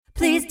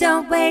Please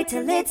don't wait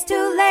till it's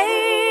too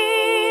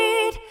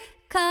late.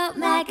 Call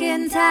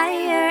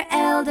McIntyre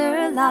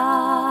Elder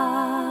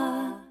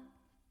Law.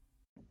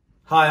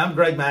 Hi, I'm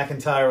Greg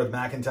McIntyre with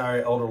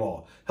McIntyre Elder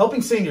Law,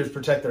 helping seniors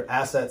protect their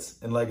assets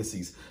and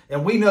legacies.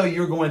 And we know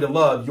you're going to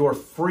love your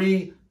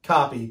free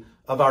copy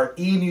of our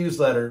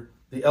e-newsletter,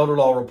 the Elder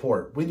Law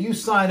Report. When you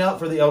sign up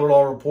for the Elder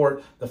Law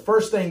Report, the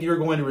first thing you're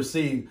going to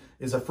receive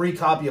is a free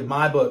copy of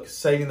my book,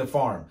 Saving the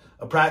Farm,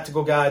 a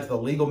practical guide to the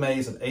legal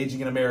maze of aging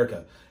in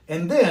America.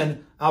 And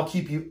then I'll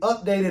keep you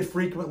updated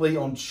frequently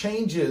on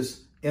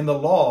changes in the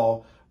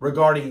law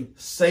regarding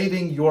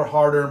saving your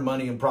hard-earned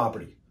money and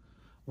property.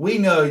 We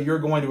know you're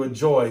going to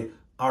enjoy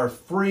our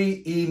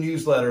free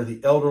e-newsletter, the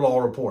Elder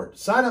Law Report.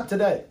 Sign up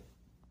today.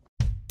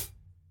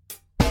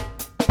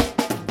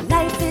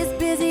 Life is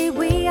busy,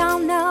 we all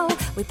know.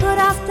 We put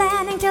off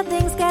planning till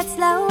things get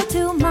slow.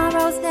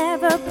 Tomorrow's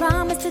never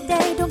promised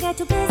today. Don't get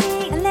too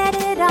busy and let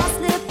it all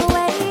slip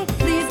away.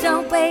 Please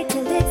don't wait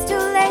till it's too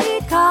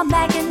late. Call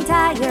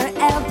McIntyre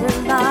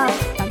Elder Law.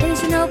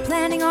 Foundational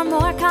planning or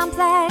more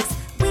complex.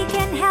 We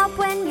can help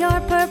when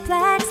you're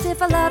perplexed.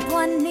 If a loved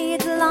one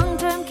needs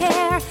long-term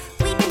care,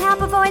 we can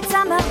help avoid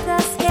some of the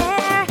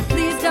scare.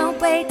 Please don't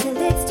wait till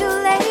it's too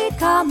late.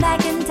 Call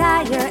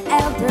McIntyre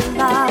Elder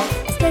Law.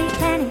 Estate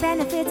planning,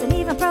 benefits, and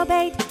even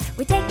probate.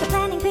 We take the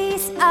planning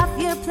piece off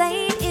your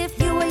plate. If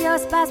you or your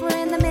spouse were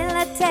in the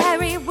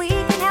military, we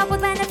can help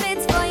with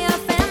benefits for your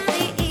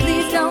family.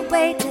 Please don't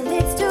wait till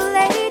it's too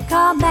late.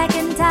 Call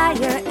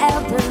McIntyre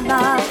Elder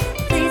Law.